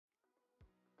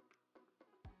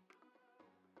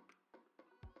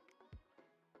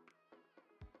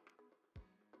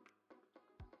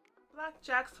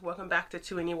Blackjacks, welcome back to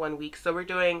 2 in 1 week. So we're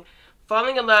doing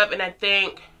Falling in Love, and I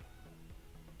think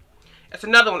it's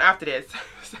another one after this.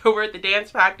 So we're at the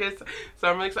dance practice, so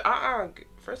I'm really excited.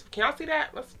 First, can y'all see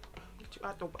that? Let's get you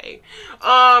out the way.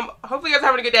 Hopefully you guys are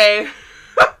having a good day.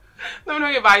 Let me know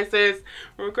your vices.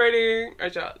 We're recording.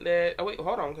 Oh wait,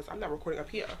 hold on, because I'm not recording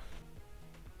up here.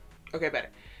 Okay, better.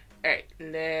 Alright,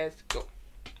 let's go.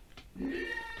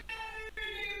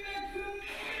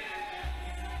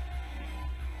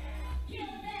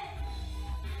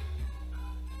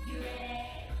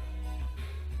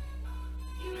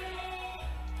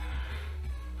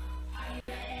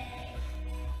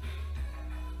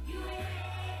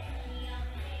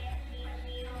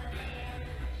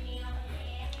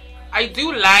 I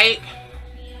do like,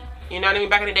 you know what I mean,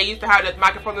 back in the day, you used to have the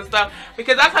microphones and stuff,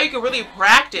 because that's how you can really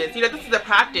practice. You know, this is a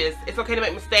practice. It's okay to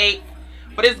make mistakes,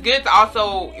 but it's good to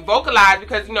also vocalize,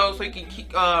 because, you know, so you can keep,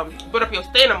 build up your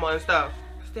stamina and stuff.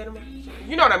 Stamina?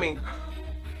 You know what I mean.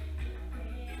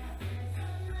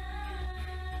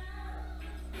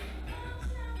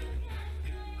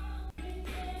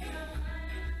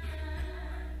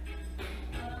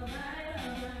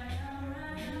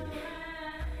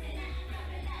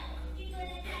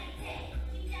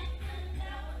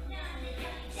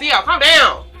 See y'all, calm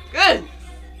down. Good.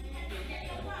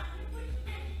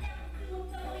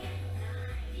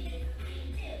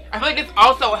 I feel like this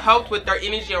also helped with their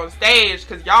energy on stage,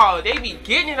 because y'all, they be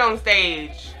getting it on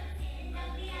stage.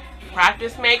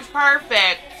 Practice makes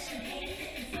perfect.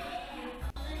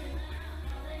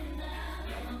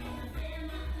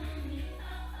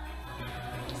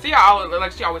 See y'all,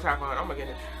 like she always have fun. Oh my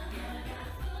goodness.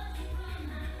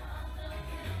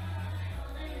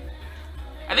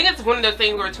 I think it's one of those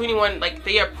things where 21, like,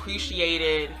 they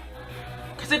appreciated,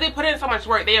 because if they put in so much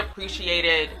work, they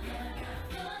appreciated,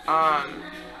 I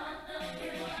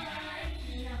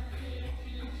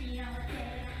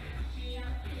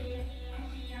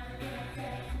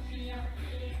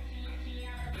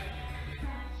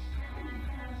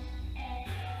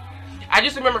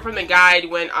just remember from the guide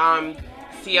when,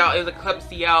 CL, it was a clip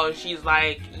CL, and she's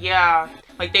like, yeah,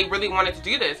 like, they really wanted to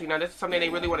do this, you know, this is something they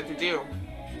really wanted to do.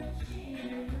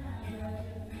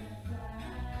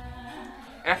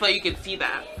 And I feel like you can see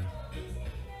that.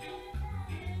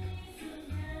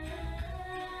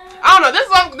 I don't know.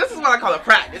 This is what I call a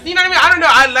practice. You know what I mean? I don't know.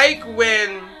 I like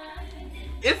when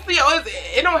it's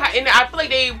it don't. And I feel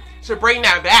like they should bring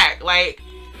that back. Like,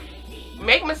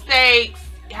 make mistakes,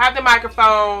 have the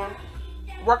microphone,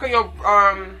 work on your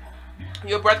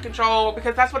breath control,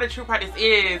 because that's what a true practice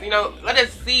is. You know, let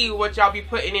us see what y'all be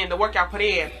putting in, the work y'all put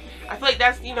in. I feel like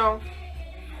that's, you know.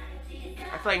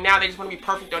 I feel like now they just want to be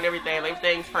perfect on everything. Like,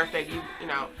 everything's perfect. You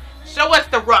know, show us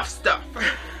the rough stuff.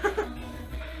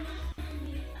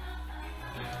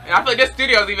 And I feel like this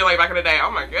studio's even like back in the day.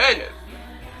 Oh my goodness.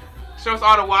 Show us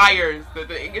all the wires.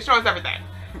 Show us everything.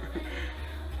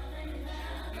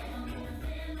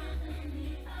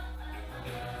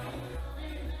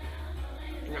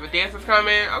 You know, the dancers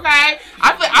coming. Okay.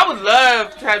 I would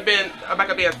love to have been a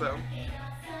backup dancer.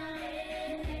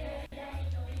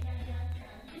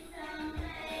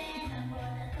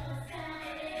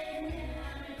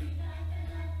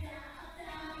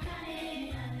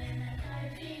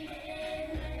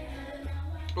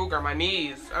 Oh, girl, my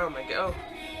knees. Oh my god.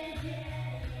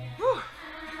 Whew.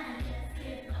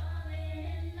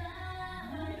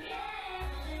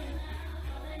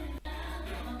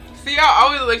 See, y'all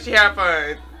always look like she had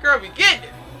fun. Girl, be getting it.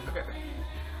 Okay.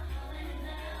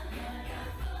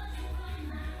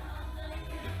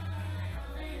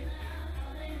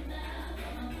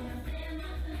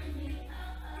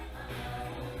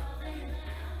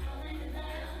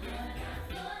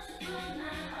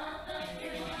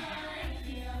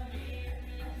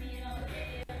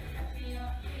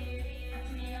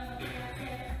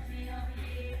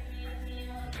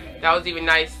 That was even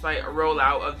nice, like, a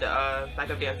rollout of the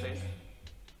backup dancers.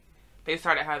 They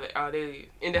started how they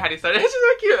ended how they started. It's just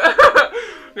so cute.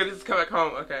 Okay, this is come back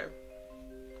home. Okay.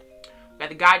 Got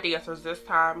the guy dancers this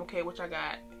time. Okay, which I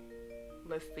got.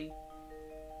 Let's see.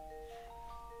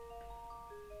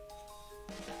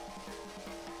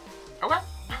 Okay.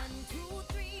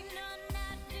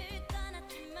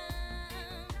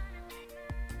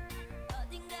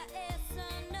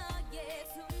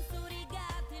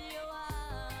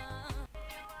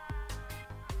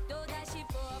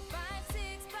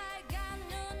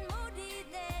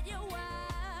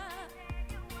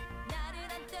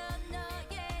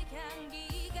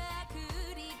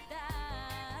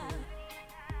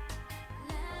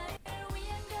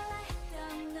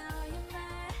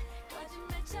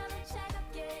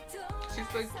 She's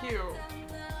so cute.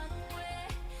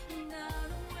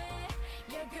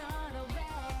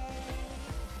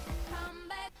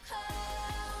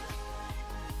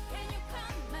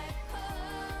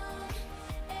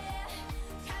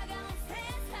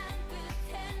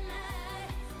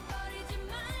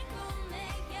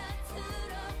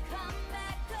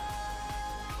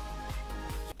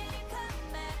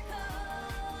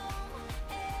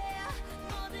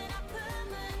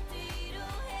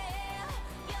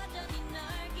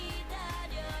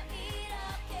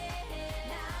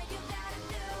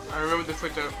 I remember the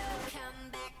switch up.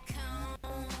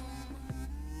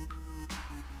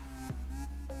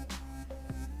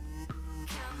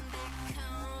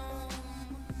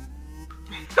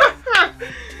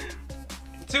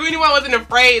 To anyone wasn't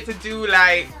afraid to do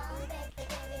like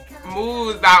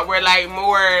moves that were like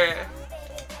more, I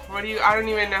don't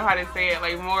even know how to say it,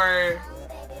 like more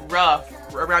rough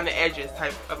around the edges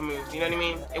type of moves, you know what I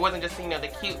mean? It wasn't just, you know, the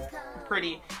cute,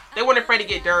 pretty. They weren't afraid to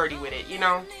get dirty with it, you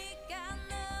know?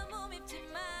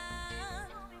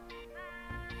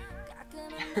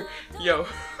 Yo.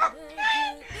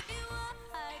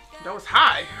 That was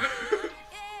high.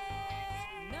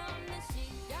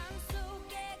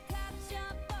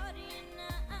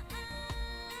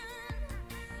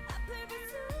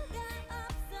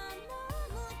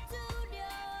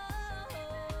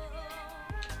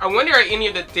 I wonder are any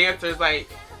of the dancers like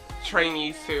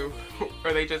trainees too, or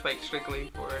are they just like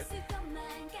strictly for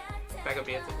backup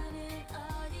dancing?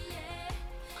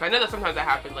 Cause I know that sometimes that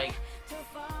happens, like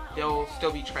they'll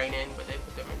still be training, but they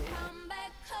put them in here.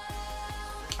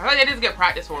 I feel like they just get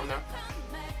practice for them though.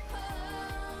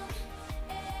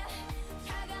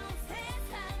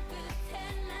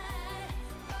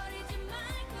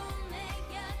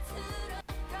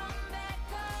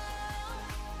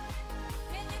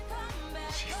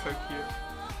 So cute.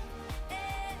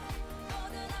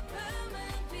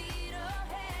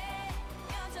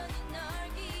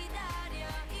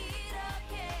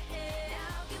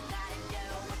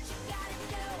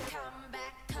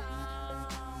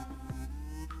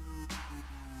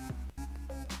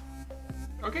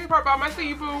 Okay, Pop Bomb, I see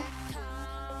you, boo.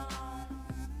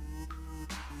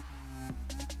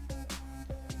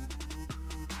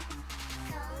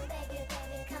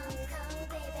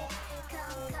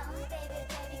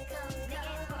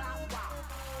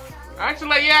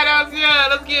 Actually, yeah, that was good.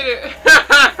 Let's get it.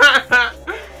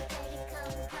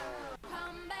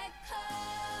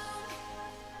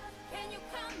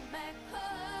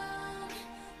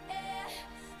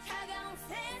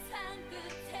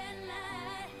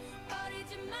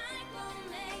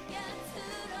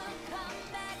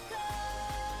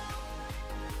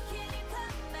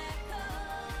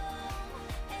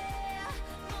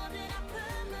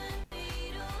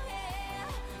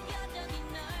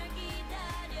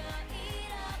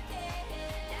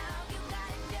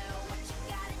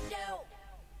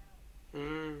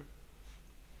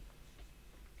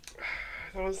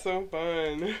 That was so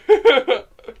fun.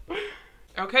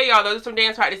 Okay, y'all, those are some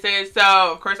dance practices.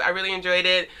 So, of course, I really enjoyed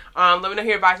it. Let me know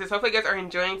your advices. Hopefully, you guys are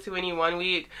enjoying 2NE1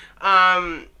 week.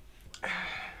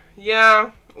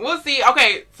 Yeah, we'll see.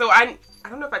 Okay, so I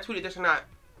don't know if I tweeted this or not,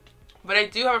 but I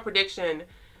do have a prediction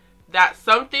that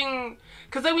something,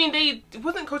 because I mean, it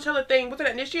wasn't Coachella thing, wasn't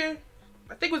that this year?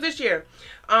 I think it was this year.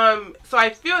 So I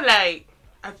feel like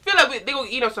they will,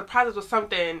 you know, surprise us with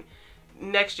something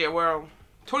next year. Well,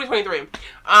 2023.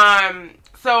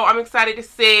 So I'm excited to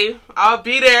see. I'll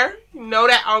be there. You know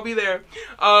that I'll be there.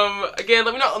 Again,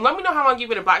 let me know how long you've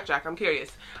been in Blackjack. I'm curious.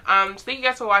 So thank you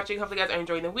guys for watching. Hopefully you guys are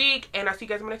enjoying the week, and I'll see you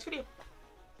guys in my next video.